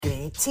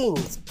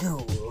Greetings,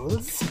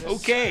 ghouls.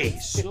 Okay,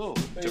 so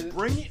to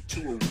bring it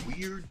to a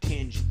weird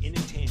tangent, in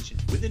a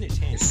tangent, within a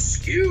tangent.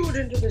 Skewed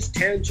into this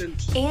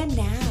tangent. And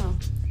now,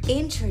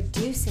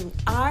 introducing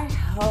our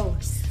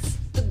hosts,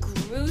 the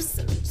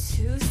gruesome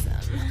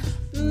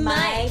twosome,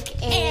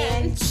 Mike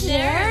and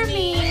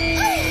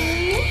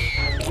Jeremy.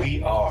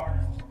 We are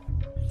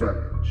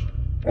Fans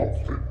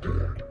of the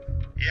Dead.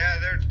 Yeah,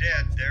 they're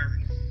dead. They're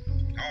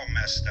all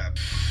messed up.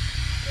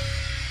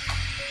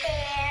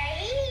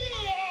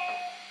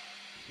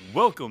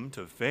 Welcome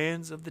to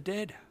Fans of the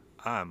Dead.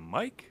 I'm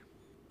Mike.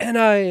 And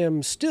I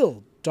am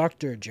still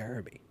Dr.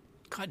 Jeremy.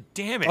 God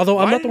damn it. Although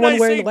I'm Why not the didn't one I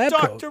wearing say the lab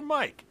coat. Dr.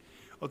 Mike.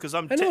 Well, because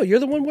I know, you're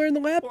the one wearing the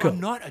lab coat.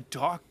 I'm not a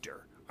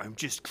doctor. I'm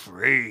just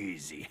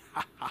crazy.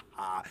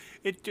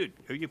 Dude,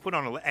 you put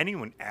on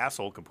anyone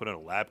asshole can put on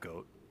a lab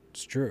coat.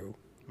 It's true.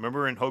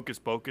 Remember in Hocus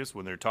Pocus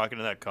when they're talking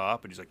to that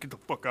cop and he's like, get the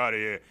fuck out of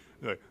here.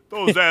 Like,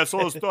 those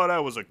assholes thought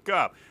I was a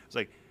cop. It's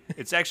like,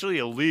 it's actually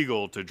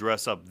illegal to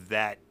dress up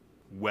that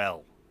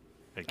well.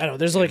 Like, I know,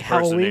 there's like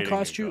Halloween impersonating a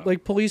costume, cop.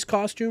 like police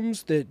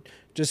costumes that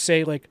just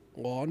say like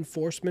law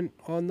enforcement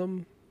on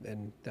them,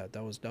 and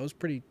that was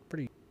pretty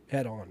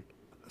head on.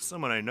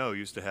 Someone I know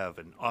used to have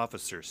an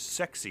officer's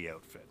sexy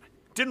outfit.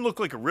 Didn't look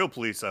like a real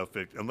police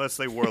outfit unless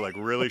they wore like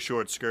really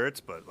short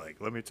skirts, but like,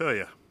 let me tell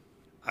you,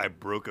 I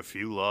broke a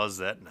few laws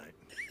that night.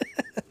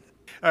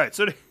 All right,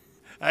 so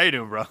how you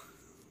doing, bro?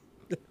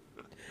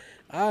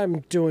 I'm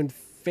doing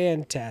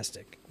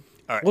fantastic.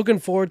 All right. Looking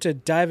forward to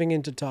diving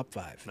into top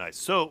 5. Nice.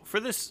 So for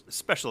this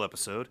special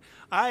episode,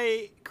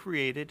 I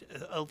created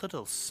a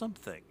little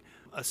something,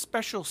 a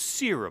special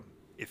serum,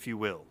 if you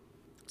will.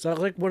 Is that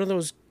like one of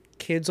those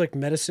kids like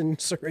medicine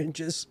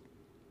syringes?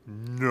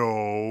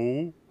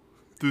 No,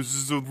 this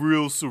is a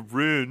real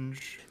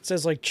syringe. It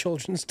says like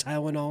children's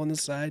Tylenol on the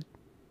side.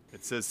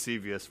 It says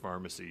CVS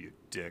Pharmacy, you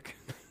dick.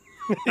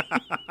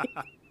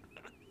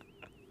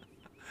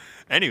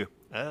 Anyway,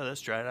 let's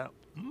try it out.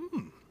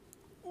 Ooh.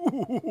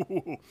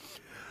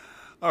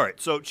 All right,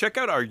 so check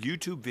out our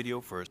YouTube video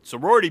for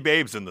Sorority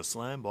Babes in the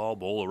Slime Ball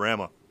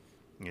Bowl-orama.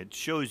 It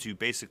shows you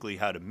basically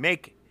how to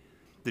make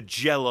the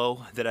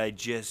Jell-O that I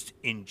just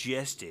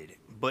ingested,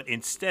 but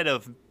instead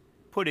of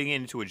putting it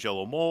into a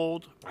Jell-O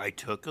mold, I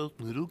took a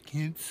little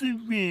kid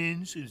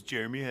syringe, as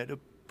Jeremy had a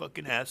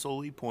fucking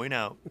asshole point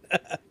out,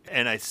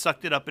 and I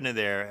sucked it up into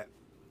there,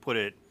 put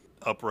it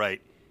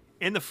upright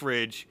in the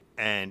fridge,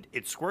 and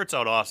it squirts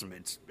out awesome.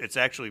 It's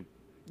actually,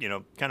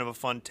 kind of a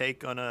fun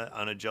take on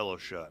a Jell-O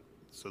shot.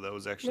 So that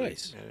was actually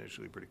Nice.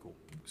 actually pretty cool.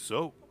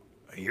 So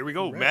here we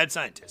go, Mad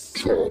Scientist.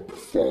 Top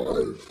 5.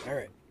 All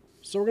right.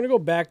 So we're going to go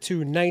back to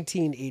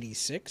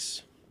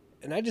 1986,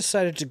 and I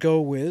decided to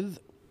go with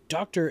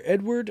Dr.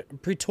 Edward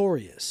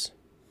Pretorius.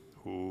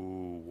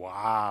 Ooh,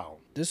 wow.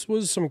 This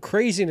was some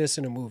craziness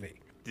in a movie.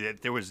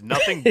 There was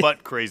nothing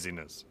but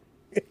craziness.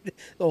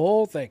 The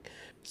whole thing.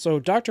 So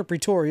Dr.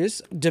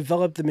 Pretorius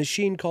developed the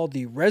machine called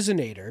the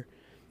Resonator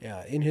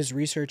in his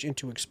research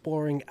into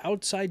exploring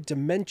outside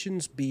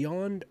dimensions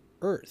beyond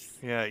Earth.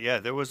 Yeah,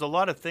 there was a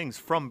lot of things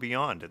from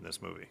beyond in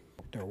this movie.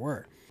 There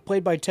were.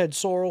 Played by Ted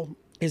Sorrell,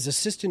 his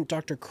assistant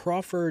Dr.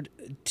 Crawford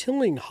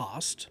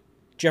Tillinghast,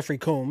 Jeffrey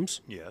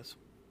Combs. Yes.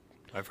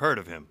 I've heard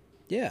of him.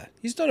 Yeah,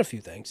 he's done a few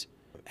things.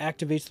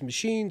 Activates the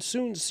machine,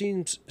 soon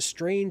sees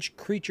strange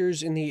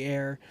creatures in the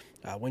air.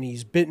 When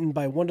he's bitten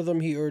by one of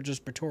them, he urges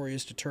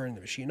Pretorius to turn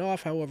the machine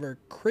off. However,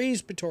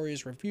 crazed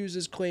Pretorius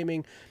refuses,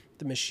 claiming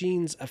the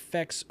machine's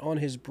effects on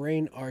his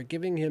brain are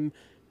giving him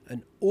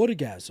an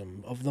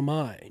orgasm of the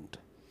mind.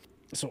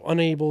 So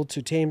unable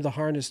to tame the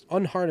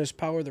unharnessed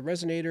power of the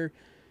Resonator,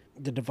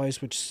 the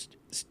device which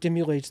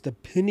stimulates the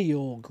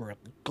pineal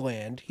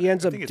gland, he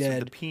ends I up think it's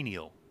dead. the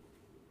pineal.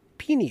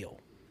 Pineal.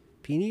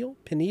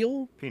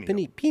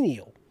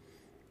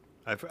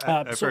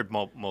 I've heard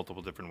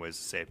multiple different ways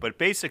to say it, but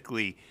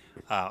basically,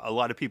 a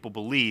lot of people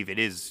believe it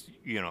is,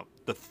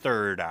 the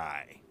third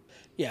eye.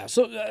 Yeah,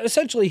 so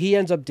essentially he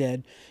ends up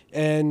dead,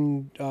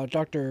 and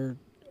Dr.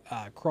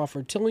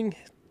 Crawford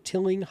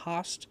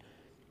Tillinghast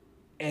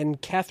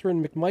and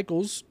Catherine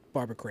McMichaels,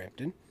 Barbara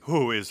Crampton.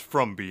 Who is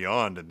from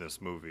beyond in this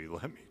movie,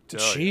 let me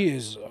tell you. She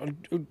is,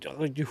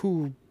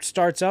 who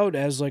starts out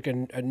as like a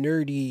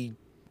nerdy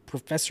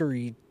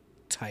professory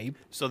type.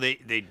 So they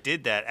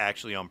did that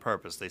actually on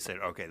purpose. They said,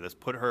 okay, let's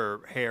put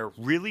her hair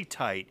really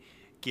tight,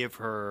 give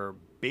her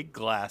big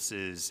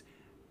glasses,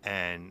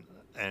 and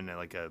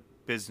like a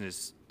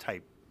business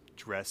type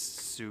dress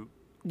suit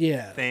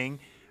thing,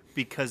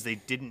 because they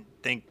didn't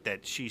think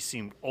that she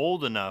seemed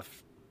old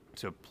enough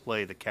to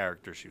play the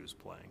character she was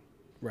playing.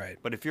 Right.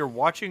 But if you're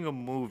watching a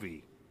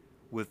movie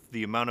with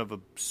the amount of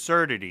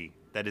absurdity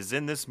that is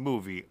in this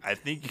movie, I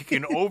think you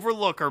can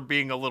overlook her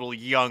being a little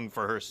young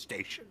for her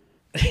station.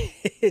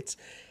 It's,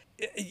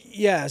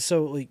 yeah,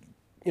 so like,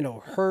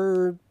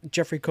 her,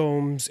 Jeffrey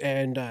Combs,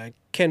 and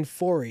Ken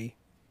Foree.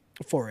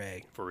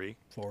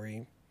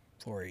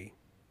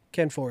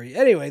 Ken Foree.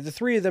 Anyway, the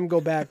three of them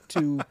go back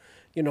to,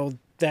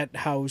 that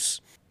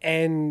house,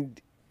 and,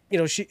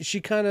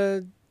 she kind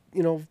of,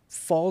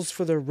 falls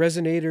for the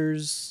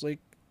Resonator's, like,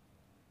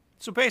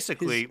 So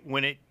basically,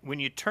 when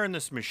you turn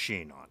this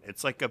machine on,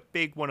 it's like a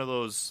big one of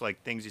those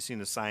like things you see in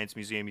the science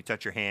museum. You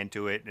touch your hand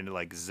to it, and it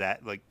like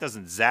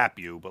doesn't zap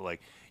you, but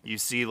like you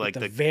see like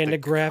the Van de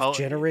Graaff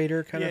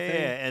generator kind of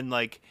thing. Yeah, and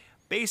like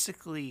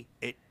basically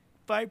it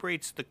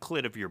vibrates the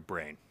clit of your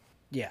brain.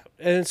 Yeah,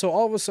 and so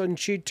all of a sudden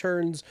she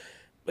turns,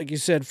 like you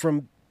said,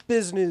 from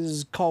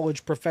business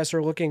college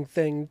professor looking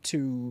thing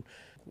to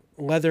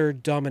leather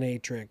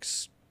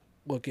dominatrix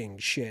looking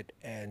shit,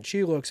 and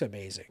she looks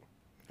amazing,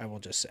 I will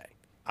just say.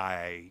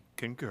 I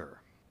concur.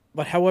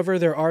 But however,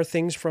 there are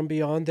things from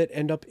beyond that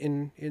end up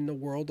in the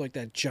world, like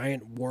that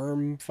giant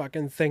worm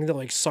fucking thing that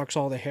like sucks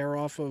all the hair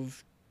off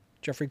of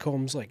Jeffrey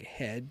Combs' like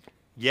head.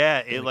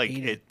 Yeah,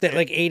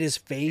 That ate his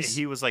face.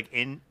 He was like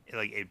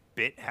it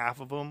bit half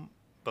of him,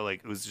 but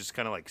like it was just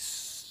kind of like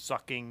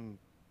sucking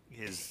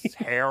his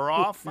hair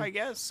off, I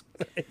guess.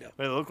 I know.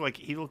 But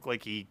he looked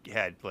like he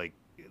had like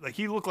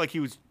he looked like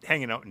he was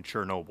hanging out in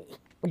Chernobyl.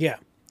 Yeah,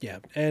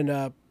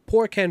 and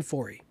poor Ken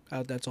Foree.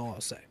 That's all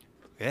I'll say.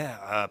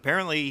 Yeah,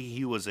 apparently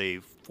he was a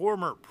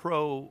former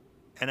pro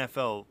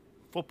NFL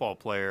football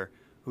player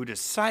who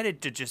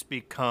decided to just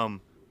become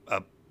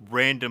a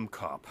random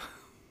cop.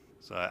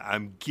 So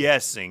I'm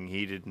guessing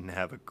he didn't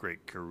have a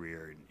great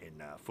career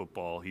in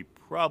football. He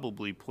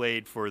probably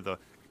played for the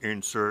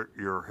insert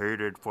your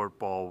hated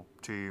football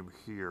team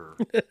here.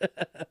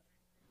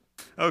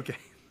 Okay.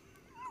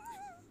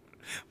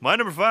 My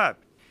number 5.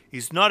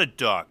 He's not a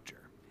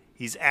doctor.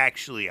 He's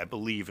actually, I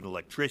believe, an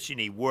electrician.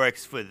 He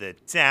works for the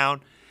town.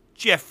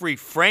 Jeffrey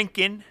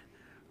Franken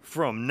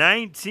from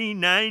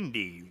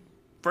 1990.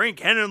 Frank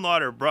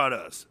Henenlotter brought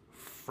us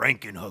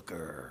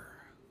Frankenhooker.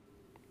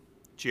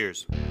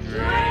 Cheers.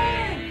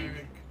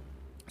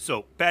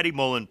 So, Patty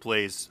Mullen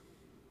plays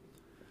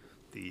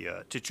the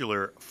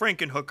titular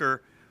Frankenhooker.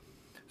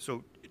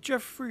 So,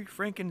 Jeffrey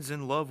Franken's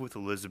in love with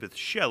Elizabeth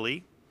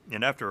Shelley,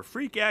 and after a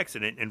freak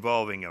accident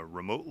involving a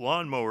remote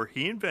lawnmower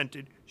he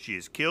invented, she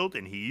is killed,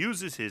 and he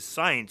uses his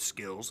science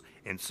skills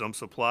and some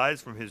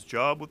supplies from his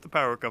job with the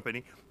power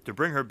company to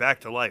bring her back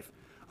to life.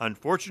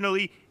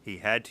 Unfortunately, he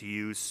had to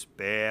use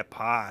spare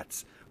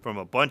parts from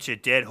a bunch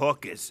of dead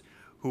hookers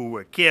who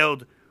were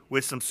killed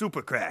with some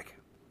super crack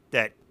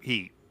that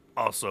he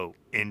also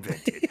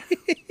invented.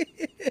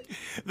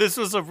 This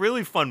was a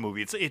really fun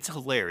movie. It's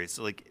hilarious.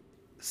 Like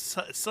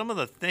some of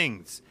the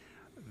things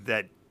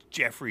that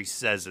Jeffrey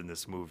says in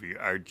this movie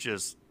are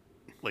just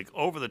like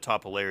over the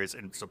top hilarious,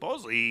 and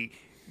supposedly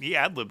he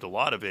ad-libbed a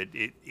lot of it.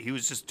 He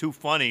was just too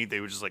funny. They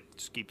were just like,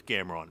 just keep the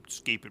camera on,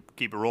 just keep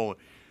it rolling.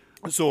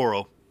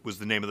 Zorro was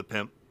the name of the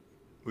pimp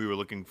we were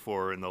looking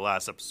for in the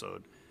last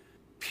episode.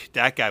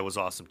 That guy was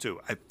awesome too.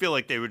 I feel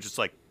like they were just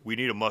like, we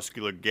need a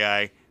muscular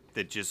guy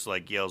that just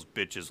like yells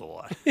bitches a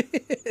lot.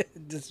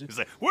 He's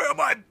like, where are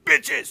my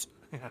bitches?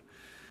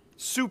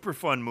 Super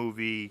fun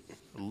movie,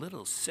 a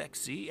little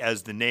sexy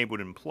as the name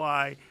would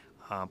imply.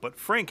 But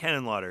Frank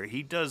Henenlotter,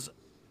 he does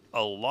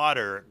a lot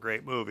of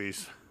great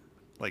movies.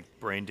 Like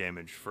Brain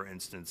Damage, for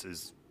instance,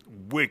 is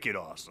wicked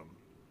awesome.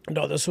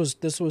 No, this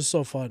was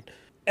so fun.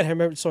 And I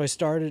remember, so I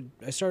started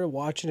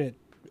watching it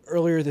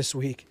earlier this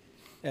week,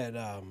 and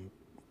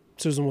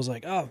Susan was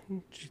like, "Oh,"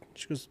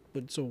 she goes,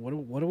 "So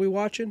what are we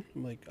watching?"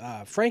 I'm like,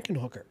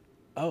 "Frankenhooker."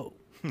 Oh.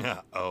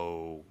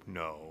 Oh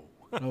no.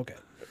 Okay.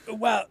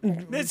 Well,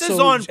 this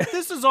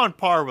is on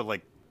par with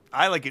like,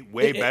 I like it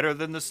way better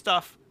than the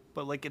stuff,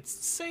 but like it's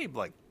the same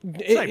like.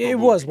 It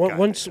was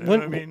once you know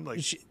what I mean,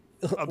 like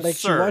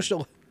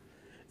absurd.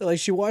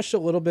 She watched a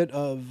little bit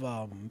of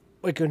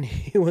like when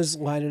he was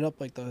lining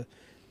up like the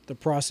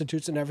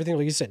prostitutes and everything,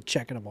 like you said,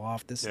 checking them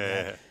off. This and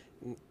that.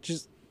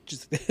 Just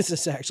this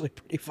is actually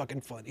pretty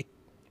fucking funny.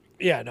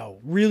 Yeah, no,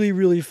 really,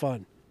 really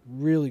fun,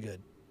 really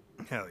good.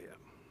 Hell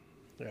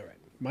yeah! All right,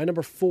 my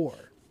number 4,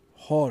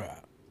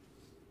 horror.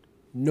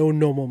 No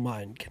normal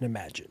mind can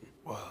imagine.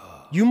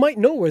 Whoa. You might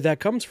know where that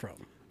comes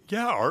from.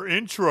 Yeah, our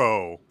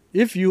intro.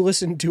 If you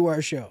listen to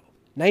our show,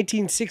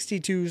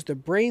 1962's The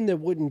Brain That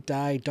Wouldn't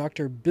Die,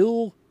 Dr.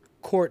 Bill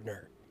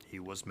Courtner. He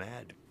was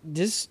mad.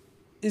 This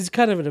is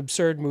kind of an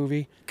absurd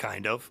movie.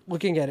 Kind of.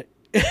 Looking at it.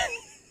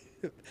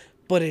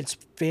 But it's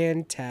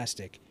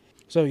fantastic.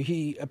 So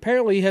he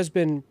apparently has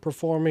been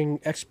performing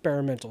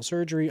experimental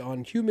surgery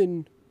on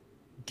human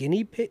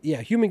guinea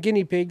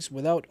pigs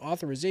without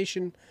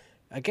authorization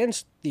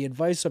against the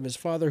advice of his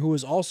father, who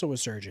is also a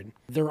surgeon.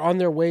 They're on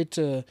their way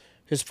to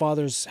his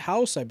father's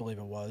house, I believe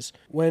it was,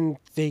 when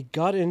they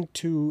got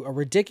into a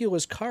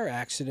ridiculous car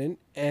accident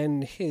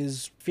and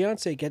his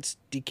fiance gets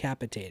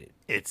decapitated.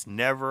 It's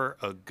never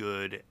a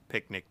good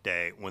picnic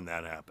day when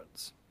that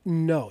happens.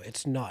 No,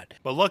 it's not.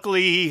 But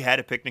luckily he had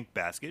a picnic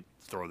basket,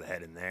 throw the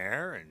head in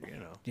there, and you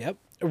know. Yep.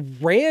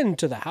 Ran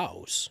to the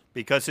house.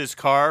 Because his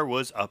car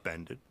was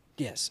upended.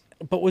 Yes,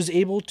 but was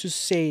able to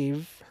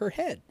save her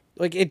head.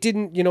 Like, it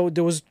didn't,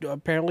 there was,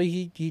 apparently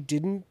he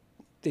didn't,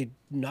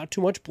 not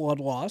too much blood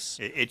loss.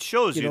 It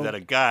shows you that a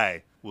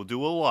guy will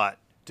do a lot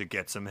to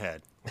get some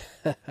head.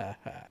 But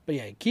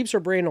yeah, he keeps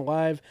her brain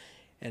alive,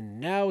 and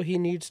now he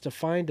needs to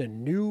find a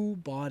new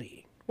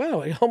body.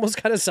 Wow, it almost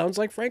kind of sounds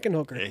like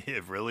Frankenhooker.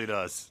 It really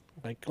does.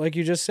 Like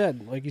you just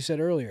said, like you said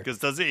earlier.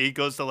 Because he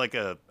goes to like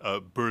a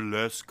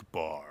burlesque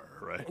bar,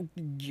 right?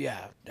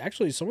 Yeah,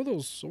 actually, some of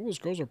those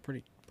girls are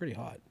pretty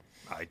hot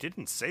I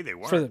didn't say they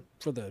weren't.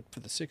 for the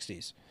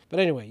 60s. But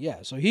anyway,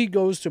 yeah. So he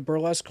goes to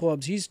burlesque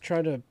clubs. He's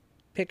trying to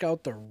pick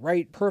out the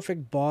right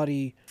perfect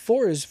body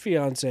for his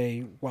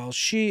fiance, while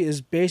she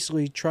is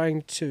basically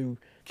trying to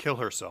kill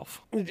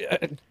herself.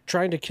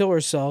 kill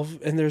herself.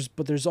 And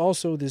there's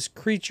also this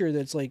creature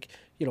that's like,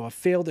 you know, a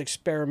failed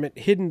experiment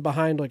hidden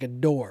behind like a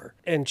door,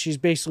 and she's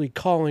basically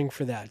calling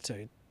for that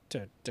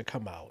to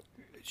come out.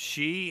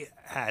 She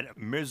had a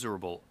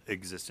miserable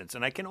existence,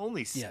 and I can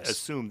only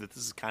assume that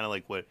this is kind of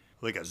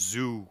like a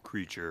zoo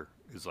creature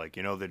is like.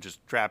 You know, they're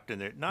just trapped in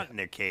their, not in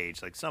their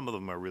cage. Like some of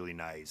them are really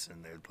nice,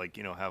 and they're like,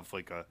 you know, have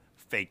like a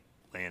fake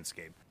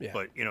landscape. Yeah.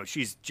 But you know,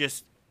 she's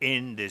just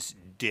in this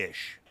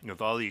dish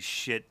with all these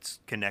shits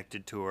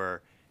connected to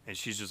her, and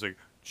she's just like,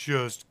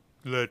 just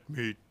let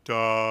me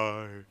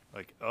die.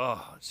 Like,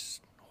 oh,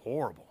 it's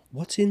horrible.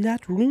 What's in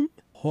that room?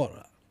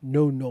 Horror.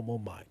 No normal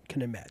mind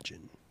can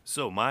imagine.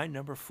 So my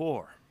number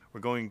 4, we're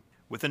going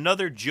with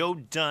another Joe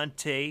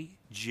Dante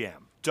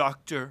gem,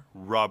 Dr.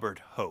 Robert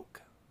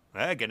Hoke.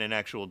 I got an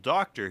actual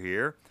doctor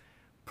here,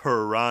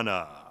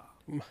 Piranha.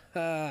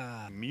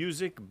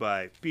 Music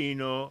by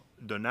Pino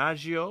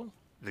Donaggio.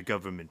 The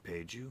government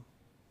paid you.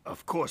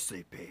 Of course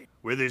they paid.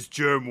 Where there's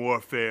germ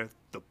warfare,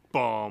 the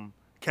bomb,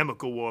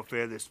 chemical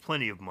warfare, there's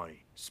plenty of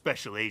money.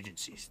 Special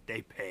agencies,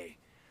 they pay.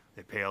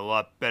 They pay a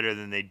lot better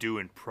than they do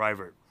in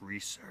private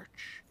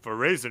research. For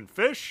raising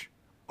fish?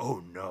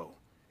 Oh no.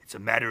 It's a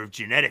matter of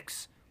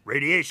genetics,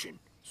 radiation,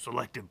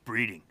 selective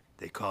breeding.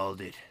 They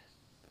called it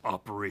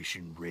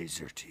Operation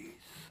Razor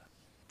Teeth.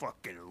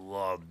 Fucking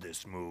love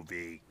this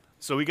movie.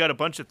 So we got a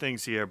bunch of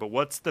things here, but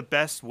what's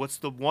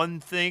the one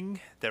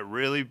thing that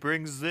really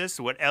brings this?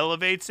 What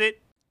elevates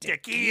it?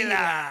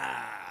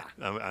 Tequila!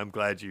 I'm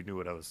glad you knew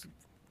what I was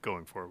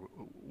going for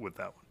with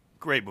that one.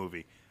 Great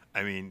movie.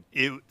 I mean,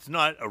 it's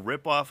not a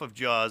ripoff of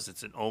Jaws.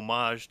 It's an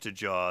homage to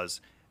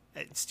Jaws.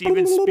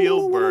 Steven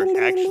Spielberg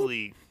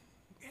actually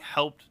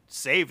helped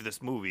save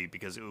this movie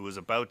because it was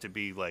about to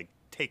be, like,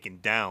 taken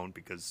down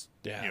because,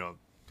 you know,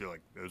 they're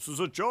like, this is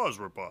a Jaws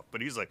ripoff.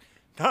 But he's like,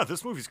 nah,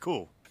 this movie's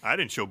cool. I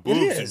didn't show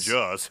boobs in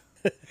Jaws.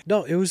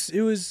 No, it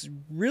was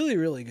really,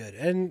 really good.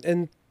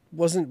 And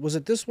was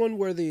it this one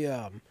where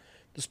the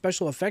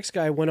special effects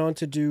guy went on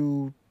to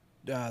do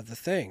The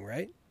Thing,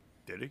 right?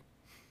 Did he?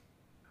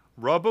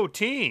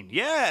 Robotine,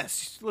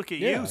 yes. Look at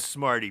you,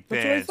 smarty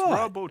pants.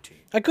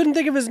 Robotine. I couldn't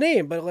think of his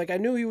name, but like I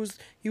knew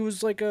he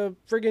was like a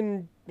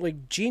friggin'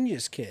 like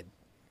genius kid.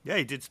 Yeah,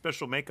 he did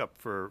special makeup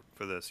for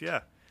this.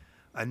 Yeah,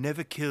 I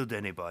never killed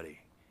anybody.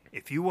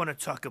 If you want to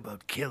talk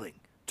about killing,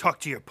 talk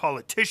to your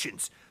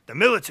politicians, the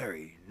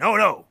military.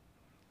 No,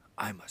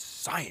 I'm a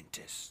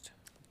scientist.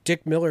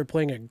 Dick Miller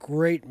playing a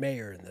great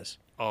mayor in this.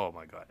 Oh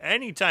my God!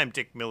 Anytime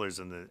Dick Miller's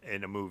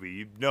in a movie,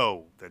 you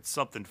know that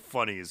something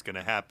funny is going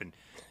to happen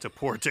to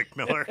poor Dick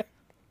Miller.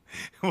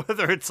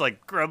 Whether it's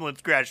like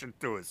gremlins crashing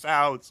through his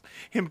house,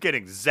 him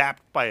getting zapped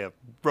by a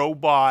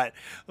robot,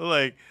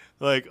 like,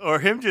 or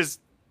him just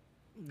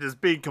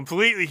being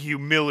completely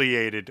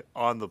humiliated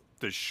on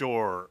the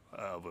shore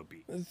of a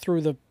beach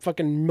through the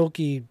fucking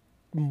milky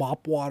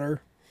mop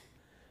water.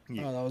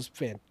 Yeah. Oh, that was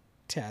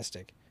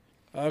fantastic.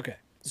 Okay,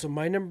 so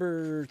my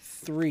number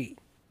 3.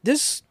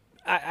 This.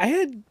 I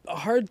had a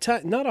hard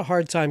time, not a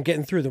hard time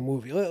getting through the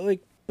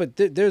movie, but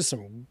there's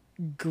some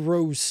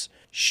gross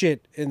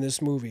shit in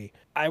this movie.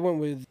 I went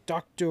with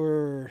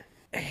Dr.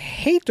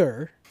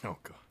 Hater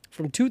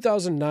from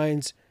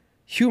 2009's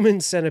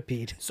Human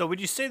Centipede. So would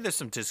you say there's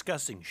some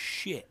disgusting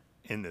shit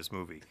in this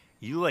movie?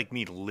 You like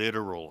mean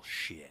literal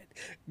shit.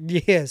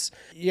 Yes.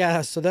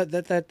 Yeah, so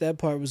that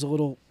part was a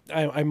little,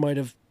 I might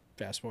have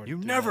fast forwarded. You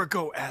never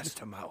go ass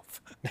to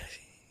mouth.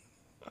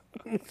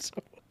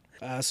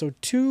 So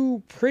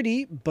 2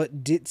 pretty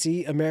but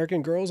ditzy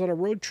American girls on a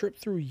road trip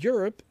through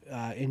Europe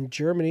in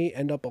Germany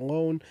end up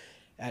alone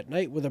at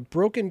night with a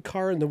broken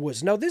car in the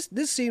woods. Now, this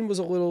scene was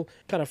a little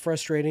kind of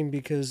frustrating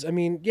because, I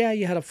mean, yeah,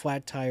 you had a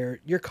flat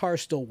tire. Your car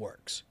still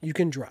works. You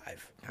can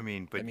drive. I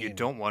mean, you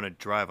don't want to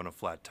drive on a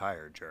flat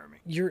tire, Jeremy.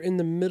 You're in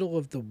the middle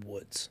of the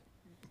woods.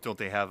 Don't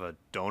they have a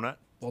donut?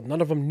 Well, none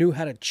of them knew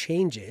how to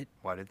change it.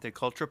 Why didn't they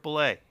call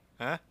AAA?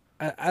 Huh?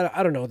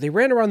 I don't know. They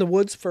ran around the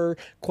woods for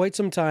quite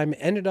some time,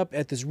 ended up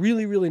at this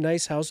really, really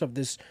nice house of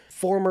this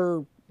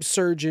former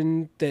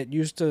surgeon that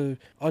used to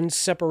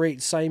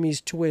unseparate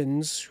Siamese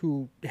twins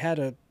who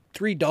had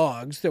 3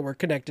 dogs that were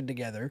connected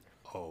together.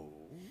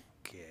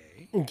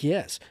 Okay.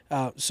 Yes.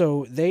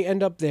 So they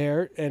end up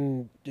there,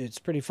 and it's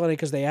pretty funny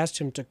because they asked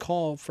him to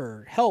call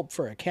for help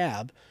for a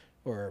cab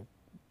or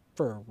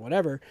for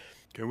whatever.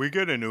 Can we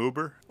get an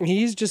Uber?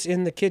 He's just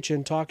in the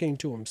kitchen talking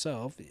to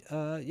himself.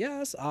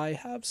 Yes, I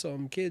have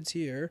some kids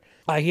here.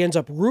 He ends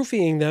up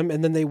roofing them,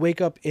 and then they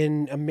wake up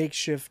in a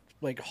makeshift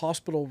like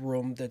hospital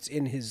room that's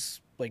in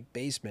his like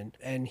basement,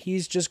 and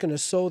he's just gonna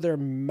sew their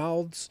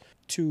mouths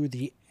to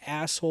the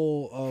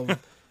asshole of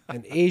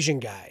an Asian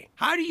guy.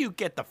 How do you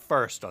get the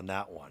first on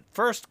that one?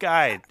 First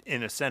guy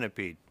in a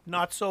centipede,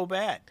 not so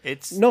bad.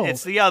 It's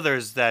the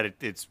others that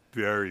it's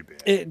very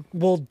bad.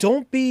 Well,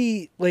 don't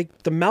be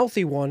like the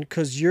mouthy one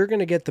because you're going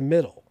to get the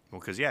middle.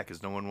 Well,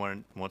 because no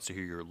one wants to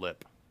hear your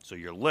lip. So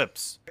your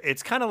lips,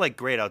 it's kind of like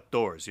Great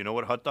Outdoors. You know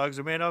what hot dogs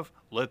are made of?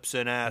 Lips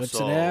and assholes.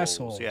 Lips and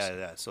assholes.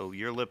 Yeah. So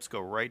your lips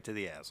go right to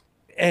the asshole.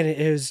 And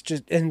it was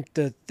just, and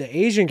the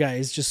Asian guy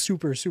is just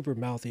super, super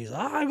mouthy. He's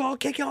like, I'm going to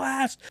kick your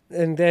ass.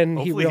 And then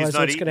Hopefully he realizes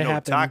what's he's going to not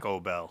happen. eating no Taco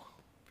Bell,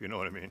 if you know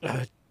what I mean.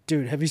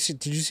 Dude,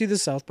 did you see the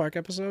South Park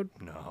episode?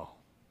 No.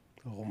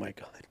 Oh my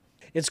God.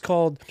 It's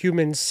called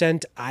Human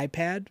Sent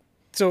iPad.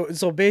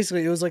 So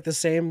basically it was like the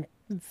same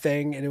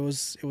thing, and it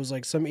was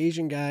like some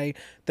Asian guy,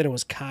 then it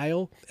was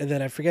Kyle, and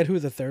then I forget who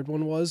the third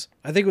one was.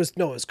 I think it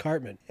was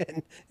Cartman.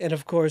 And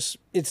of course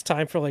it's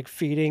time for like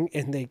feeding,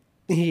 and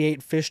he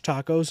ate fish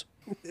tacos.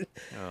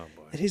 Oh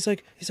boy. And he's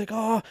like,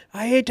 oh,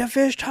 I ate the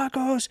fish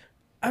tacos.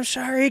 I'm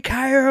sorry,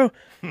 Kyle.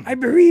 I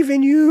believe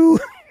in you.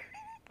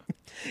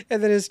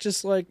 And then it's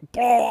just like,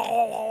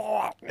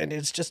 and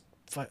it's just,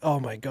 oh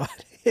my God,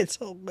 it's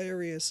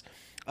hilarious.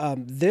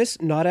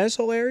 This not as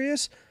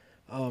hilarious.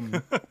 Yeah,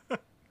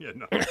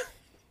 no.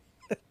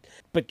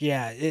 But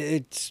yeah,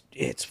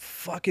 it's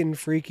fucking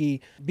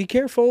freaky. Be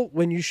careful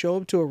when you show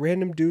up to a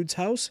random dude's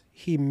house.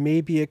 He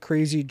may be a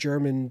crazy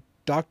German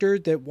doctor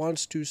that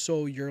wants to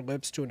sew your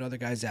lips to another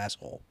guy's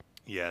asshole.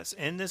 Yes,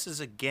 and this is,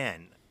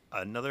 again,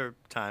 another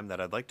time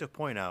that I'd like to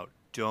point out,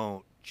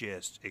 don't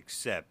just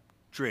accept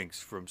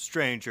drinks from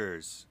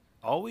strangers.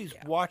 Always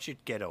watch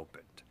it get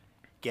opened.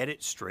 Get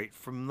it straight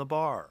from the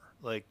bar.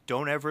 Like,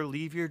 don't ever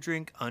leave your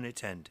drink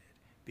unattended,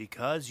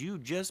 because you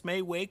just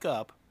may wake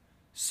up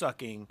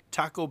sucking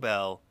Taco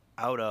Bell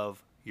out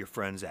of your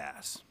friend's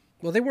ass.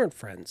 Well, they weren't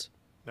friends.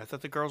 I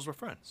thought the girls were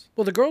friends.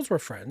 Well, the girls were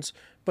friends,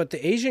 but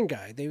the Asian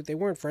guy, they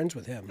weren't friends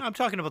with him. No, I'm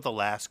talking about the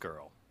last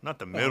girl, not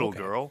the middle okay.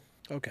 girl.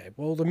 Okay,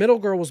 well, the middle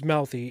girl was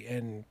mouthy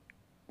and,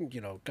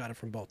 got it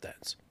from both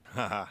ends.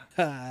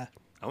 I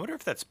wonder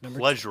if that's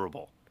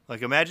pleasurable.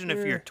 Like, imagine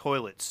if your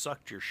toilet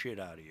sucked your shit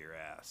out of your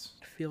ass.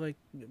 I feel like,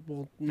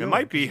 well, no, it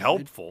might be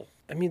helpful.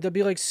 That'd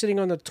be like sitting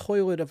on the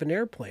toilet of an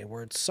airplane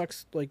where it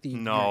sucks like your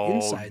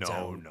insides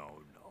out. No.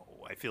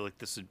 I feel like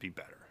this would be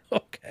better.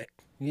 Okay.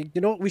 You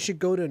know what? We should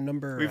go to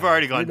number... We've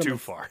already gone too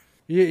far.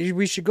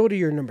 We should go to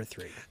your number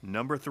 3.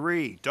 Number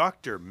 3,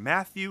 Dr.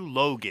 Matthew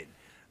Logan.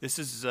 This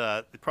is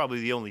probably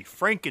the only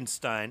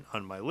Frankenstein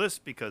on my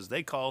list because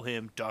they call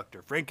him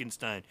Dr.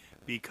 Frankenstein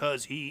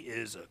because he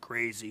is a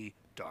crazy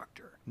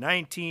doctor.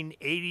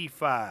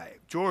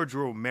 1985, George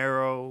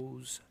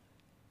Romero's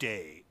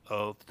Day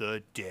of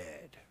the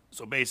Dead.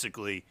 So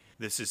basically,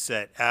 this is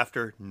set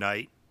after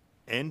night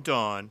and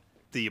dawn.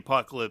 The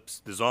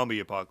zombie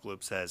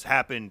apocalypse has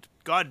happened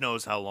God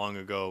knows how long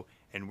ago,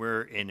 and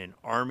we're in an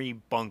army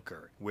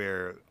bunker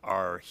where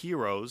our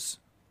heroes,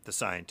 the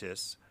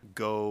scientists,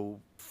 go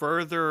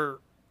further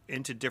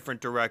into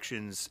different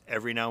directions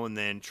every now and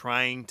then,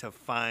 trying to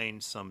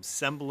find some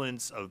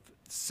semblance of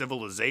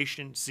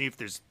civilization, see if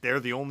they're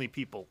the only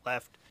people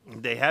left.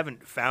 They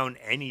haven't found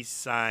any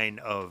sign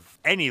of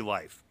any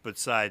life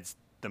besides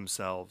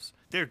themselves.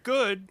 They're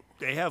good.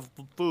 They have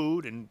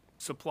food and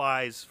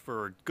supplies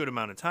for a good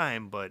amount of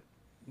time, but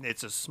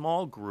it's a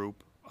small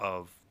group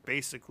of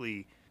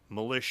basically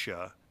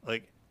militia.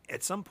 Like,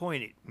 at some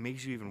point, it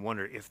makes you even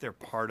wonder if they're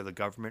part of the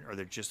government or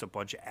they're just a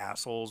bunch of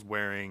assholes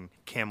wearing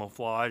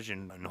camouflage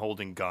and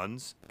holding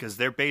guns. Because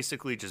they're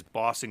basically just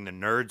bossing the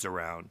nerds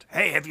around.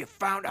 Hey, have you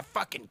found a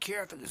fucking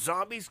cure for the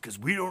zombies? Because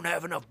we don't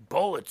have enough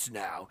bullets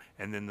now.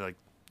 And then, like,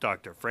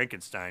 Dr.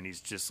 Frankenstein,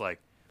 he's just like,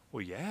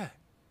 well, yeah,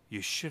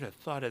 you should have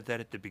thought of that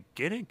at the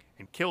beginning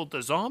and killed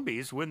the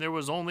zombies when there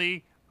was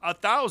only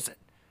 1,000.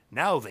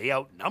 Now they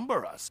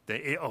outnumber us.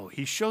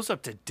 He shows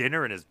up to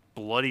dinner in his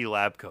bloody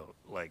lab coat.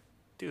 Like,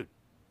 dude,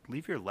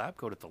 leave your lab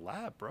coat at the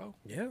lab, bro.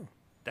 Yeah.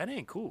 That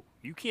ain't cool.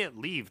 You can't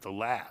leave the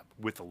lab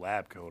with the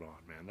lab coat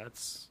on, man.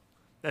 That's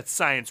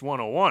Science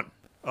 101.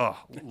 Oh,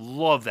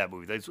 love that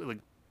movie. That's like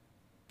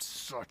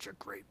such a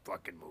great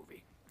fucking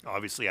movie.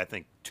 Obviously, I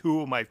think 2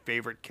 of my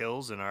favorite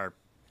kills in our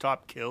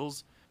top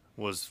kills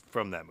was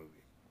from that movie.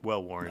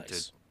 Well warranted.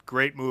 Nice.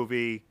 Great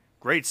movie,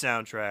 great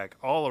soundtrack,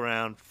 all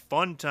around,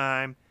 fun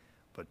time.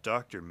 But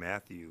Dr.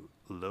 Matthew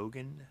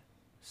Logan,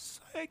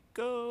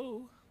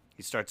 psycho.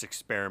 He starts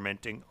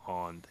experimenting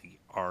on the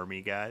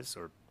army guys,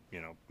 or,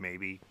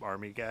 maybe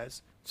army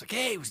guys. It's like,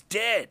 hey, he was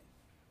dead.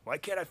 Why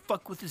can't I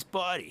fuck with his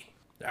body?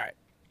 All right.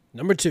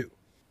 Number 2.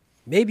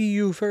 Maybe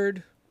you've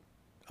heard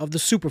of the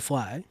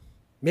superfly.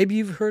 Maybe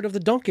you've heard of the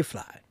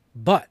donkeyfly.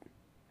 But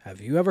have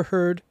you ever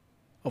heard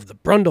of the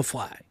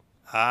brundlefly?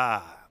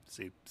 Ah,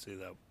 see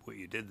that what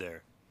you did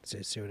there.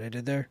 See what I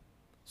did there?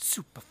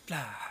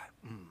 Superfly.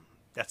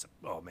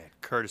 Oh man,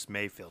 Curtis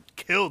Mayfield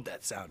killed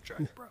that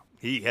soundtrack, bro.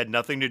 He had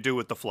nothing to do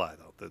with the fly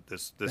though.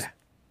 This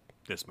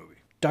movie.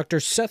 Dr.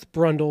 Seth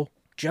Brundle,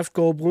 Jeff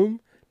Goldblum,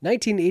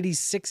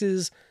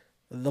 1986's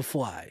The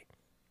Fly.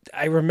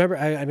 I remember.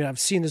 I've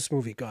seen this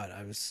movie. God,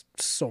 I was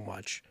so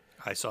much.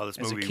 I saw this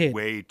movie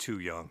way too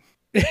young.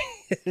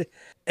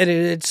 And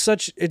it's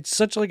such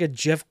like a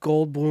Jeff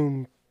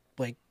Goldblum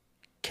like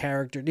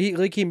character.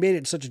 He made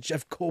it such a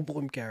Jeff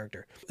Goldblum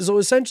character. So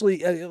essentially,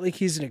 like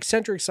he's an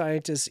eccentric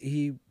scientist.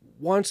 He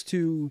wants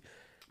to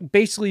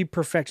basically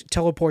perfect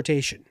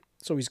teleportation.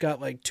 So he's got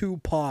like 2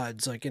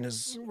 pods like in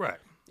his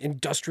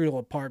industrial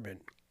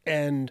apartment,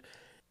 and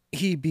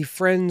he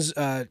befriends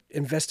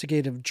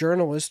investigative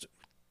journalist.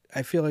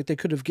 I feel like they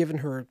could have given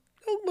her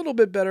a little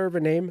bit better of a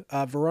name,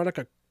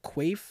 Veronica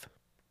Quaife.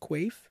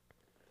 Quaife?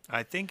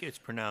 I think it's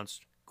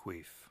pronounced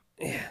Queef.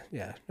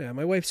 Yeah.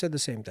 My wife said the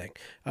same thing.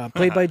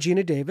 Played by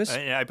Gina Davis.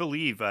 I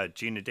believe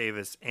Gina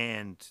Davis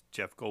and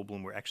Jeff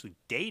Goldblum were actually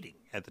dating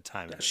at the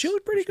time. She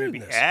looked pretty good in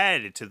maybe this.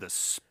 Added to the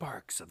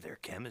sparks of their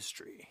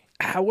chemistry.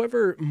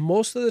 However,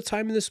 most of the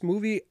time in this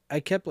movie, I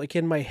kept like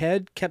in my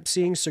head kept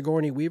seeing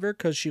Sigourney Weaver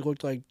because she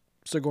looked like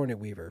Sigourney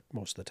Weaver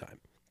most of the time,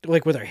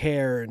 like with her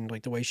hair and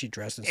like the way she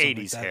dressed and stuff 80s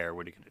like that. hair.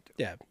 What are you gonna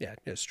do? Yeah,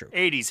 it's true.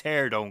 80s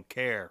hair don't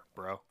care,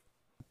 bro.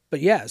 But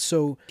yeah,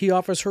 so he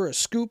offers her a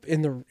scoop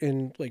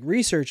in like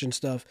research and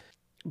stuff.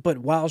 But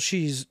while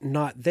she's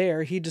not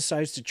there, he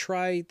decides to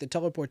try the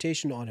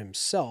teleportation on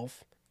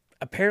himself.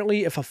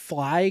 Apparently, if a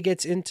fly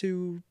gets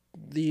into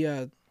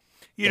the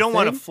you don't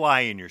want a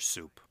fly in your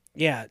soup.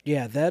 Yeah,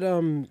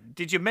 that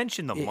Did you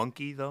mention the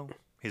monkey though?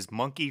 His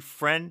monkey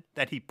friend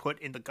that he put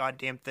in the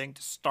goddamn thing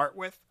to start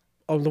with?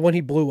 Oh, the one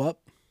he blew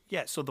up?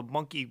 Yeah, so the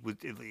monkey was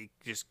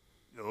just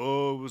it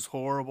was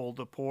horrible.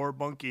 The poor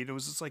monkey. And it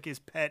was just like his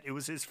pet. It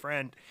was his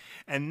friend.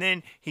 And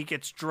then he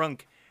gets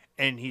drunk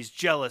and he's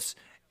jealous.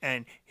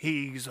 And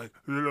he's like,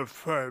 I'm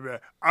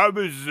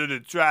just going to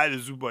try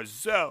this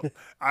myself.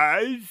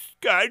 I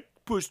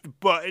push the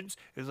buttons.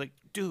 It's like,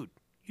 dude,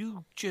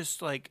 you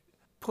just like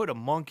put a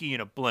monkey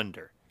in a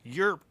blender.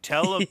 Your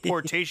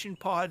teleportation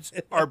pods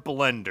are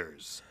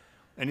blenders.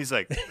 And he's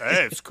like,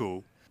 hey, it's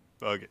cool.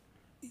 Fuck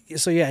it.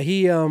 So yeah,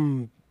 he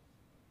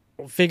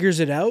figures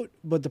it out,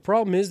 but the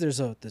problem is there's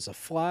a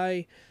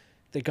fly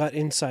that got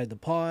inside the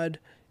pod,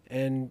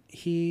 and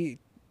he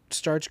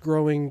starts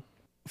growing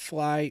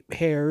fly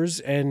hairs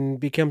and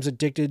becomes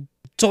addicted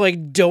to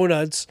like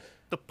donuts.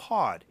 The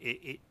pod,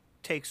 it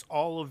takes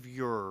all of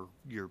your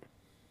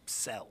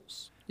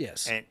cells.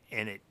 Yes. And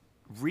it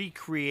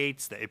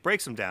recreates that. It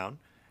breaks them down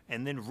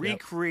and then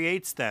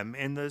recreates them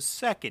in the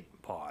second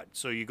pod.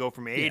 So you go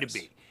from A to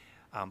B.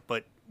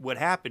 But what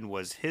happened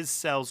was his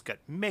cells got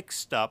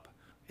mixed up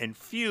and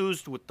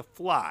fused with the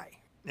fly.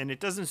 And it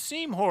doesn't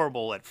seem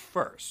horrible at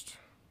first,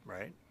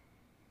 right?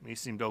 He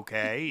seemed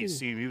okay.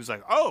 He was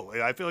like, oh,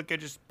 I feel like I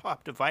just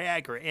popped a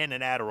Viagra and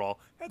an Adderall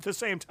at the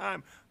same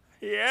time.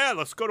 Yeah,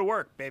 let's go to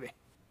work, baby.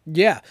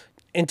 Yeah,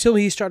 until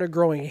he started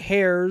growing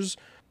hairs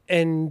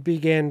and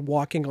began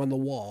walking on the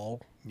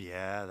wall.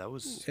 Yeah, that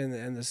was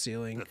and the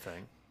ceiling. the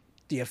thing.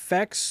 The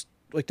effects,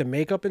 like the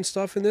makeup and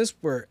stuff in this,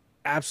 were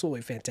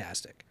absolutely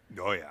fantastic.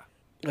 Oh, yeah.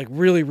 Like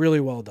really, really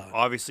well done.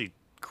 Obviously,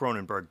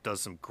 Cronenberg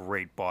does some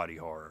great body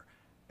horror.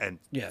 And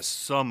Yes.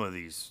 some of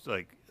these,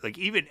 like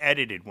even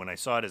edited when I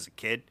saw it as a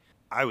kid,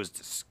 I was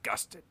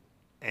disgusted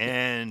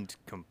and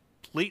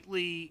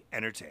completely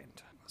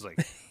entertained. I was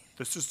like,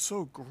 this is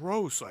so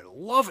gross. I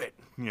love it.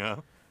 Yeah.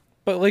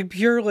 But like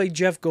pure like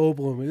Jeff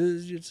Goldblum,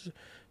 it's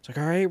like,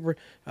 all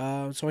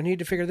right, so I need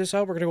to figure this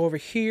out. We're gonna go over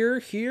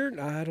here.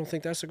 I don't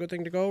think that's a good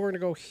thing to go. We're gonna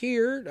go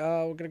here.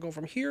 We're gonna go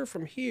from here.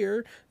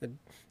 And,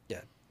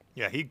 yeah,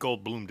 Yeah, he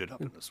Goldbloomed it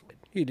up in this one.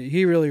 he did.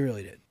 He really,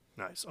 really did.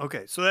 Nice.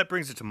 Okay, so that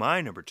brings it to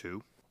my number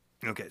 2.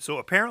 Okay, so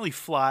apparently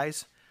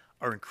flies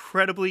are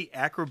incredibly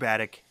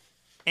acrobatic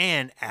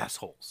and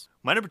assholes.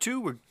 My number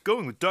 2, we're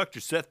going with Dr.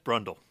 Seth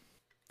Brundle.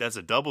 That's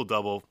a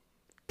double-double.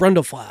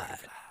 Brundlefly.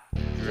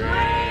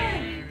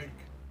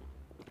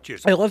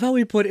 Cheers. I love how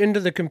he put into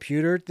the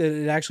computer that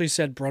it actually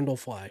said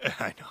Brundlefly.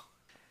 I know.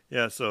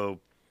 Yeah, so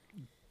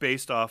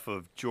based off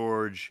of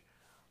George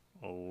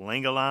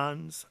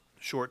Langeland's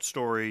short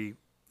story,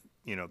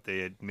 they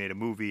had made a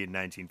movie in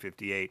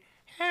 1958,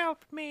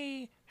 Help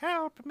Me,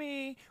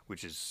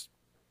 which is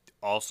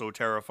also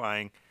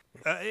terrifying.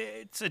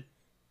 It's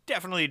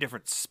definitely a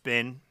different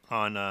spin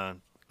on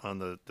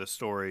the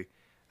story.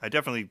 I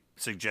definitely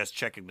suggest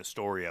checking the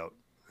story out.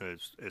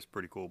 It's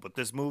pretty cool. But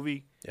this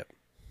movie, Yep.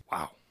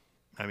 wow.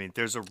 I mean,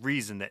 there's a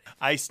reason that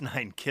Ice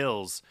Nine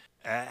Kills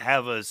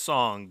have a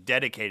song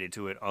dedicated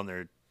to it on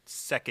their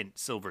second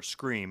Silver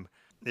Scream.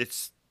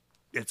 It's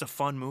a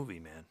fun movie,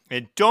 man.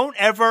 And don't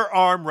ever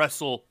arm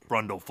wrestle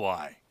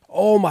Brundlefly.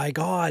 Oh my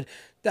God,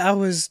 that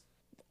was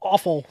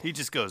awful. He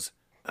just goes,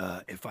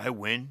 if I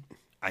win,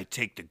 I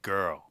take the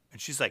girl. And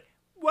she's like,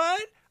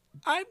 what?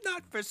 I'm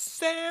not for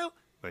sale.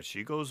 But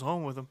she goes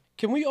home with him.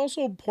 Can we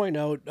also point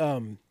out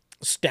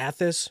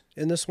Stathis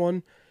in this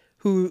one,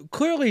 who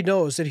clearly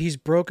knows that he's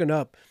broken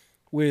up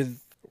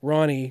with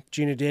Ronnie,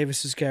 Gina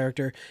Davis's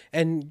character,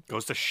 and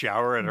Goes to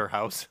shower at her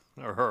house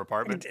or her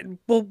apartment.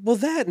 well,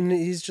 that, and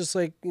he's just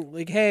like,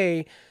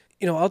 hey,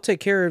 I'll take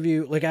care of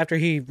you. Like after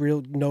he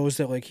knows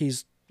that like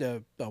he's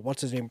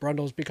what's his name,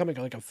 Brundle's becoming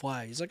like a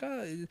fly. He's like,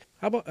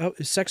 how about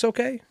is sex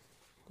okay?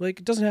 Like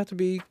it doesn't have to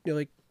be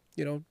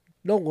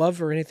no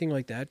love or anything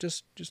like that.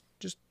 Just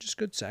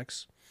good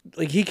sex.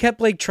 Like, he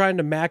kept, like, trying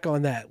to mac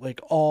on that, like,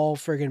 all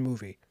friggin'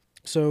 movie.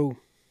 So,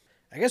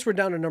 I guess we're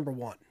down to number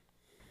 1.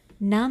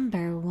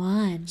 Number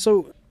 1.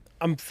 So,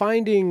 I'm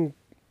finding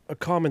a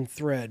common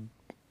thread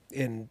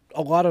in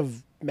a lot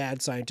of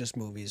mad scientist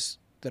movies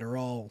that are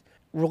all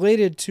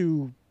related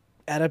to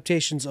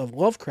adaptations of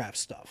Lovecraft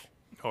stuff.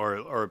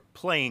 Or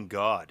playing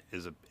God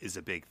is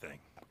a big thing.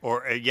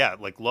 Or yeah,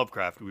 like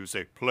Lovecraft, we would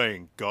say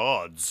playing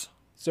gods.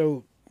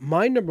 So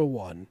my number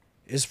 1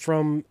 is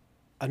from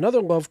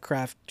another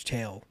Lovecraft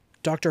tale,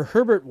 Dr.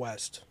 Herbert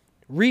West,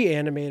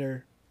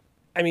 Reanimator.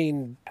 I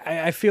mean,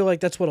 I feel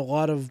like that's what a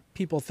lot of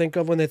people think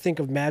of when they think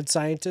of mad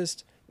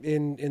scientist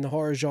in the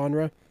horror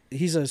genre.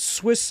 He's a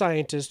Swiss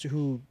scientist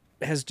who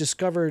has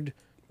discovered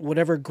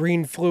whatever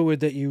green fluid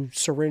that you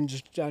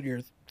syringed down your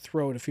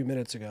throat a few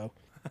minutes ago.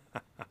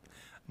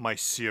 My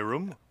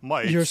serum,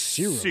 my Your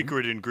serum?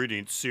 secret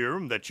ingredient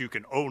serum that you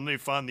can only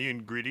find the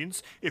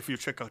ingredients if you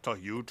check out our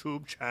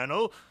YouTube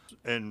channel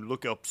and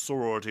look up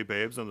Sorority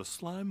Babes and the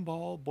Slime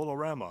Ball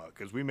Bolorama,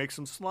 because we make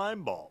some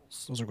slime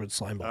balls. Those are good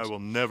slime balls. I will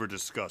never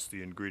discuss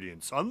the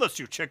ingredients unless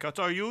you check out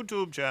our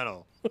YouTube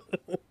channel.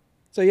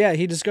 So yeah,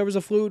 he discovers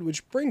a fluid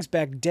which brings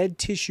back dead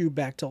tissue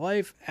back to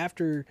life.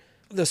 After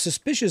the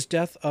suspicious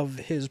death of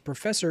his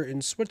professor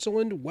in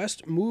Switzerland,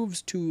 West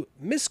moves to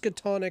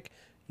Miskatonic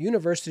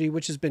University,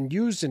 which has been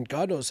used in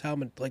God knows how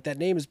many, like that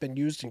name has been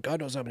used in God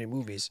knows how many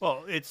movies.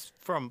 Well, it's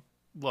from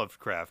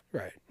Lovecraft.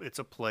 Right. It's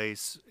a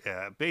place,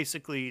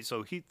 basically,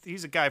 so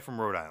he's a guy from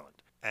Rhode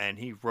Island, and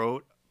he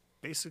wrote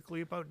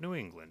basically about New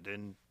England,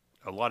 and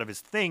a lot of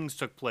his things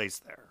took place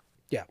there.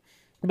 Yeah.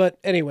 But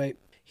anyway,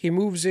 he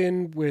moves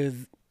in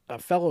with a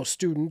fellow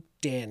student,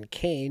 Dan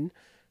Kane.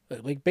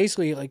 Like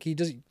basically, like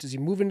does he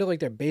move into like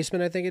their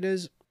basement, I think it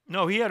is?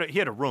 No, he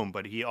had a room,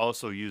 but he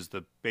also used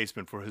the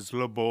basement for his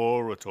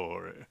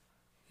laboratory.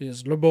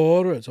 His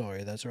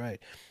laboratory, that's right.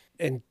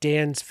 And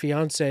Dan's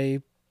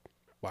fiance,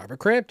 Barbara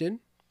Crampton,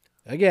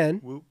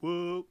 again, Whoop,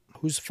 whoop.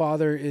 whose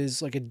father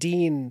is like a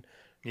dean.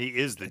 He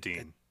is the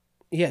dean.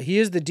 Yeah, he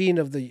is the dean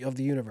of the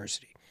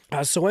university.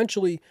 So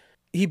eventually,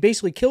 he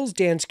basically kills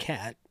Dan's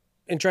cat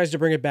and tries to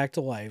bring it back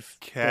to life.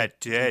 Cat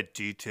dead,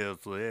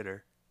 details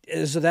later.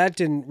 So that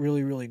didn't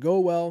really go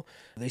well.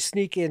 They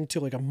sneak into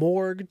like a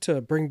morgue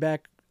to bring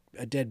back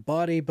a dead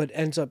body, but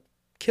ends up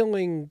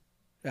killing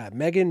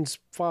Megan's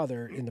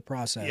father in the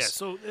process. Yeah,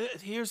 so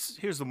here's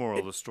the moral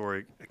of the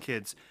story,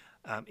 kids.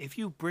 If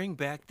you bring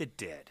back the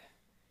dead,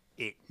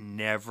 it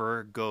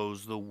never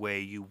goes the way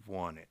you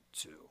want it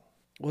to.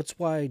 That's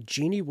why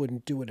Genie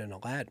wouldn't do it in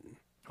Aladdin.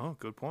 Oh,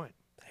 good point.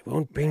 I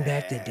won't bring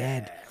back the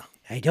dead.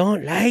 I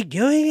don't like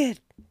doing it.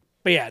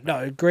 But yeah,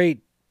 no,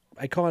 great,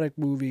 iconic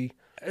movie.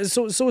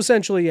 So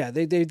essentially, yeah,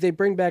 they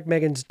bring back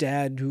Megan's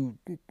dad, who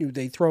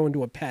they throw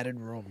into a padded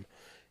room,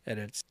 and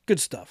it's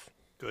good stuff.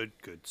 Good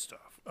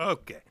stuff.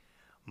 Okay,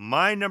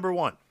 my number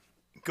 1.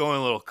 Going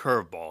a little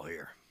curveball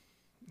here.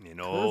 You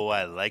know,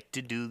 I like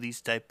to do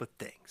these type of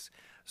things.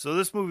 So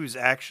this movie was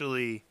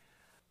actually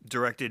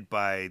directed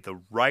by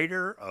the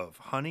writer of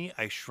Honey,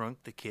 I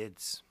Shrunk the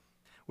Kids,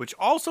 which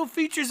also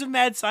features a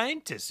mad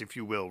scientist, if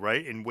you will,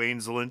 right? In Wayne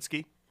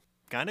Szalinski.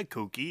 Kind of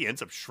kooky. He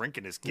ends up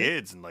shrinking his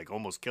kids and like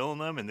almost killing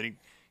them, and then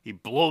he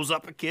blows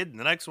up a kid in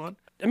the next one.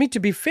 I mean,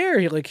 to be fair,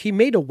 he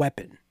made a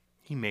weapon.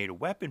 He made a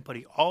weapon, but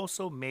he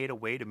also made a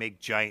way to make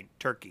giant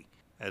turkey,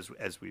 as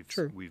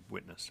we've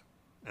witnessed,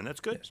 and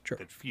that's good. That's true.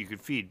 That you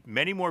could feed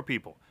many more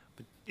people.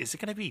 But is it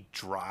going to be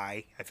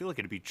dry? I feel like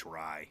it'd be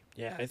dry.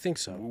 Yeah, I think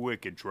so.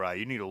 Wicked dry.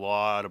 You need a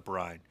lot of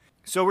brine.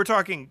 So we're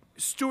talking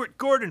Stuart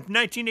Gordon from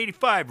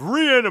 1985,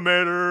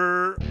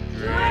 Reanimator.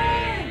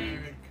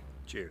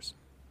 Cheers.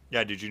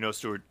 Yeah, did you know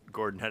Stuart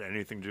Gordon had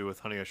anything to do with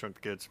Honey, I Shrunk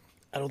the Kids?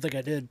 I don't think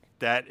I did.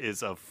 That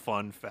is a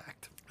fun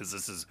fact, because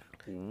this is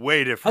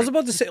way different. I was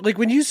about to say, like,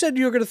 when you said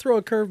you were going to throw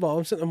a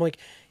curveball, I'm like,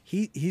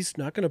 he's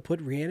not going to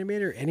put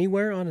Reanimator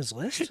anywhere on his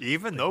list?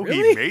 Even though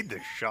Really? he made the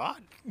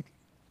shot?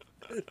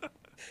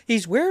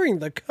 He's wearing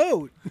the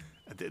coat.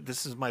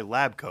 This is my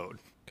lab coat.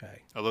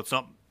 Okay. Although it's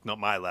not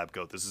my lab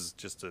coat. This is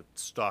just a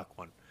stock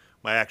one.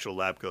 My actual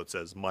lab coat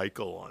says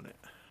Michael on it.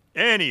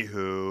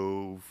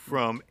 Anywho,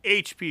 from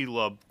H.P.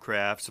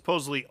 Lovecraft,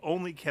 supposedly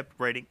only kept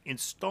writing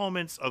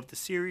installments of the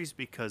series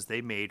because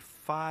they made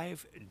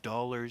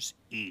 $5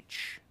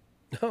 each.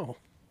 No.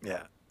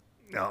 Yeah.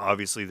 Now,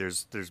 obviously,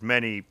 there's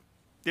many.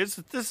 This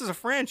is a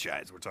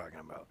franchise we're talking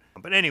about.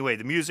 But anyway,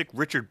 the music,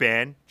 Richard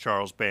Band,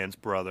 Charles Band's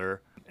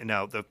brother. And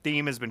now, the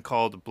theme has been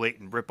called a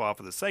blatant ripoff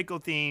of the Psycho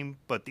theme,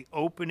 but the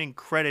opening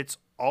credits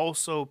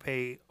also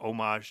pay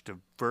homage to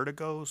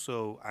Vertigo,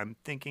 so I'm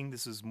thinking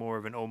this is more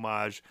of an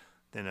homage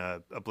than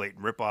a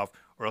blatant ripoff,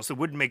 or else it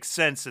wouldn't make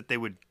sense that they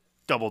would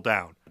double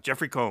down.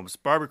 Jeffrey Combs,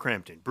 Barbara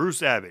Crampton,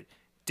 Bruce Abbott,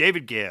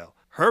 David Gale.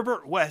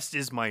 Herbert West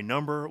is my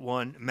number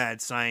 1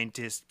 mad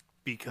scientist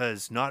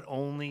because not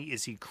only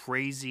is he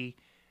crazy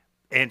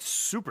and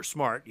super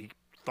smart, he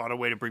thought a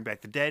way to bring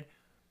back the dead,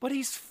 but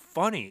he's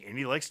funny and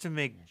he likes to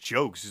make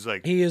jokes. He's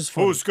like, He is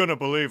funny. Who's gonna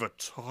believe a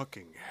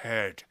talking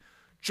head?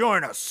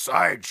 Join a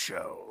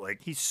sideshow.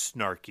 Like, he's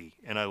snarky,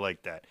 and I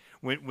like that.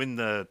 When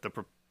the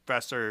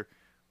professor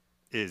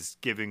is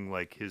giving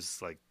like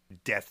his like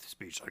death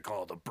speech, like,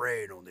 oh, the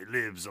brain only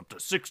lives up to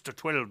 6 to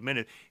 12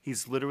 minutes.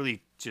 He's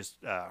literally just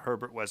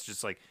Herbert West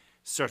just like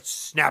starts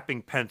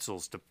snapping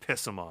pencils to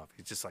piss him off.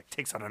 He just like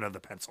takes out another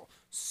pencil,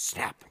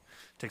 snap,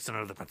 takes out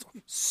another pencil,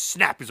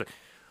 snap. He's like,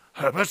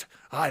 Herbert,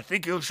 I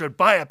think you should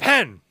buy a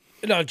pen.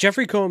 No,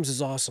 Jeffrey Combs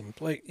is awesome.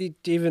 Like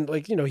even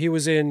like, you know, he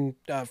was in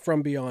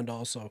From Beyond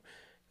also.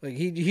 Like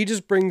he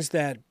just brings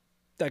that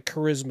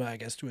charisma, I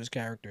guess, to his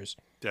characters.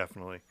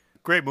 Definitely.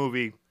 Great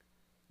movie.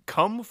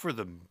 Come for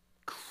the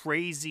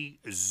crazy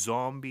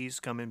zombies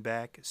coming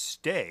back.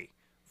 Stay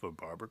for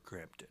Barbara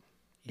Crampton.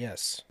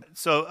 Yes.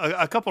 So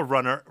a couple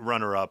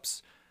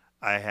runner-ups.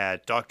 I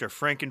had Dr.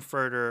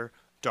 Frankenfurter,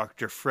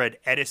 Dr. Fred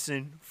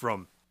Edison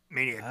from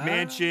Maniac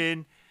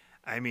Mansion.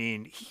 I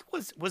mean,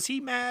 was he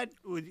mad?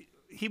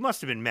 He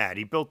must have been mad.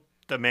 He built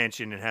the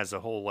mansion and has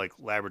a whole like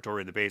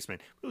laboratory in the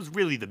basement. It was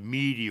really the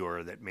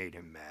meteor that made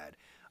him mad.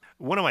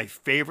 One of my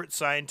favorite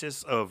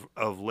scientists of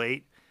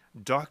late,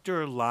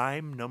 Dr.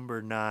 Lime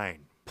number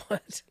 9.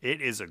 What?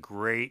 It is a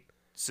great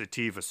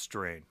sativa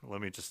strain.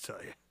 Let me just tell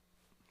you.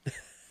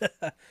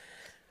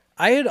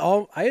 I had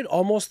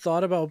almost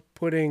thought about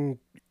putting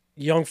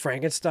Young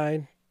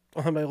Frankenstein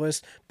on my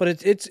list,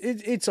 but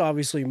it's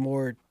obviously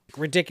more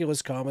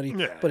ridiculous comedy,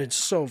 but it's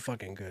so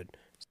fucking good.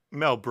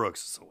 Mel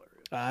Brooks is hilarious.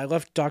 I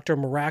left Dr.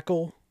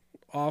 Miracle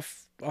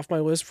off my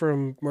list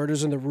from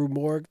Murders in the Rue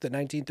Morgue, the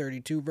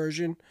 1932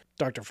 version.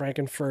 Dr.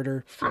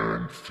 Frankenfurter.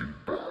 Fan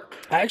feedback.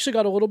 I actually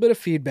got a little bit of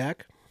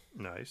feedback.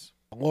 Nice.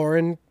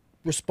 Lauren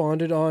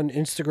responded on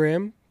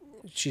Instagram.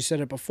 She said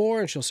it before,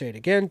 and she'll say it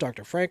again.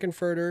 Dr.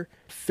 Frankenfurter.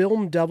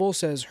 Film Devil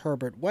says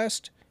Herbert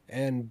West.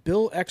 And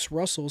Bill X.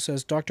 Russell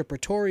says Dr.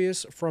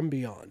 Pretorius from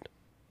Beyond.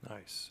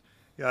 Nice.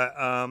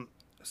 Yeah,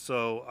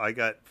 so I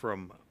got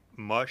from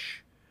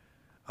Mush,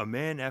 a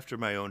man after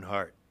my own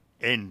heart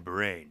and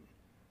brain.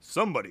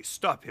 Somebody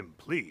stop him,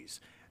 please.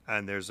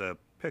 And there's a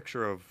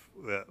picture of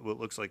what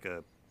looks like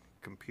a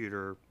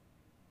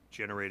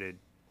computer-generated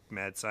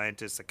mad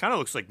scientist. It kind of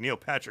looks like Neil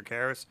Patrick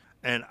Harris.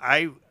 And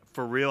I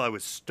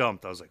was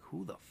stumped. I was like,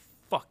 who the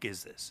fuck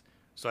is this?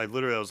 So I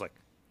was like,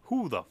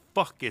 who the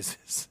fuck is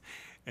this?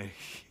 And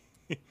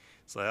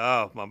it's like,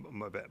 oh,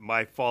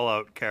 my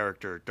Fallout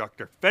character,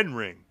 Dr.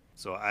 Fenring.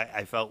 So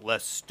I felt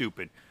less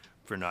stupid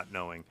for not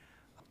knowing.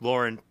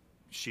 Lauren,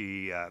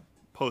 she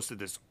posted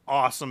this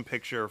awesome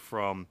picture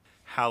from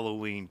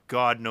Halloween.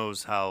 God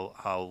knows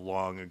how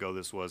long ago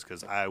this was,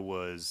 because I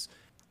was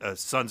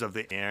Sons of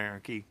the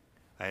Anarchy.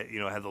 I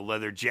had the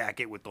leather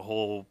jacket with the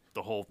whole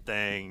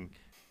thing.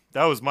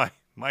 That was my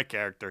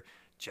character.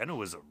 Jenna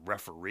was a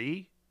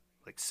referee,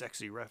 like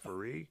sexy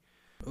referee.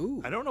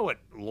 Ooh. I don't know what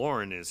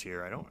Lauren is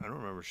here. I don't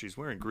remember. She's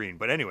wearing green.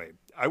 But anyway,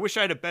 I wish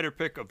I had a better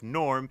pick of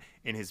Norm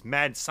in his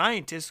mad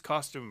scientist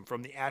costume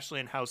from the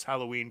Ashland House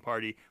Halloween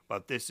party.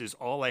 But this is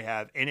all I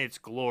have, and it's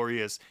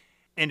glorious.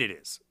 And it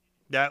is.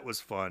 That was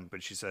fun.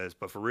 But she says,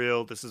 but for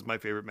real, this is my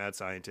favorite mad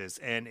scientist,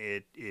 and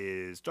it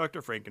is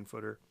Dr.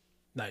 Frankenfurter.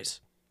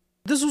 Nice.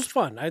 This was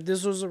fun.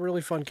 This was a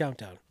really fun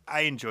countdown.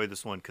 I enjoy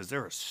this one because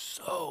there are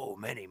so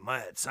many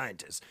mad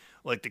scientists.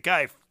 Like the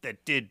guy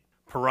that did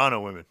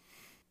Piranha Women.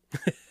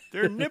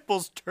 Their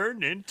nipples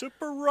turned into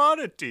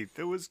piranha teeth.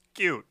 It was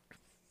cute.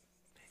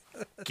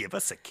 Give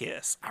us a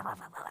kiss.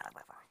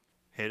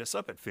 Hit us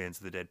up at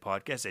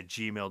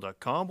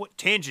fansofthedeadpodcast@gmail.com. What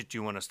tangent do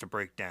you want us to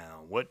break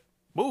down? What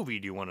movie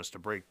do you want us to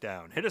break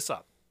down? Hit us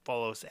up.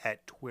 Follow us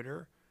at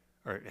Twitter.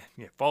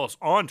 Follow us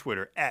on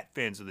Twitter at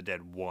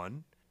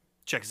fansofthedead1.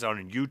 Check us out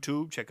on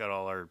YouTube. Check out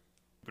all our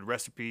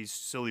recipes,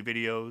 silly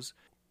videos.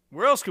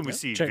 Where else can we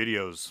see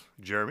videos,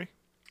 Jeremy?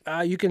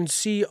 You can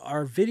see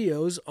our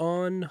videos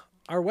on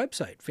our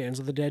website,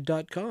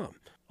 fansofthedead.com.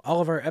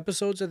 All of our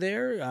episodes are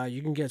there.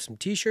 You can get some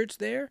t-shirts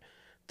there.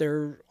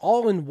 They're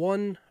all in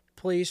one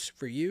place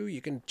for you.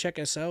 You can check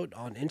us out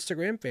on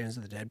Instagram, Fans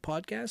of the Dead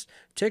Podcast,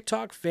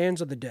 TikTok,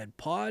 Fans of the Dead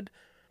Pod,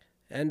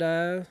 and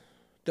the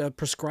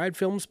Prescribed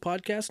Films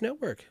Podcast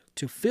Network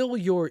to fill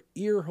your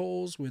ear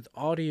holes with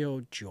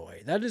audio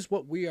joy. That is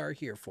what we are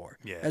here for.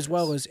 Yes. As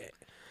well as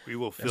we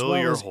will fill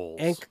your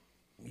holes.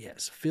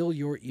 Yes, fill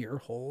your ear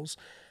holes.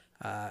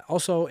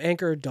 Also,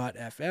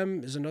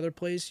 Anchor.fm is another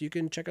place you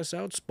can check us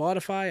out.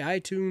 Spotify,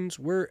 iTunes,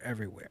 we're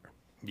everywhere.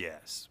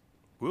 Yes.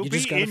 We'll You be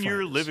just gotta in your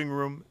find us. living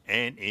room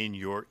and in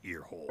your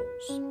ear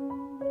holes.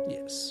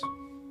 Yes.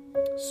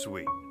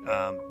 Sweet.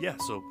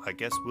 So I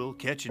guess we'll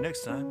catch you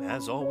next time.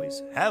 As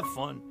always, have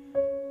fun.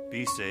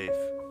 Be safe.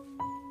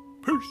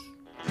 Peace.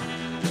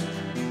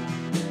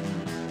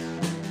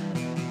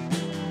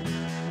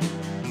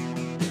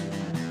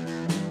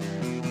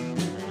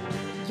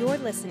 You're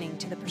listening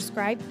to the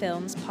Prescribed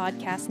Films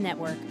Podcast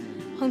Network,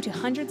 home to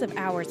hundreds of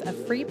hours of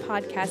free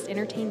podcast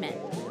entertainment.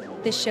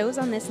 The shows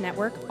on this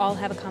network all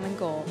have a common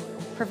goal,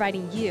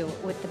 providing you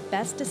with the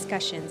best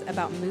discussions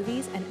about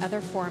movies and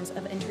other forms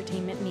of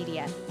entertainment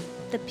media.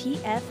 The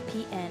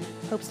PFPN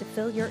hopes to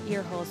fill your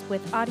earholes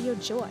with audio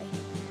joy.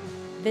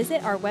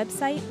 Visit our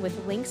website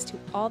with links to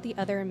all the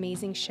other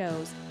amazing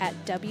shows at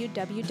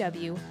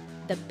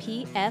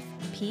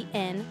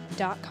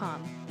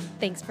www.thepfpn.com.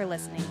 Thanks for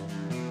listening.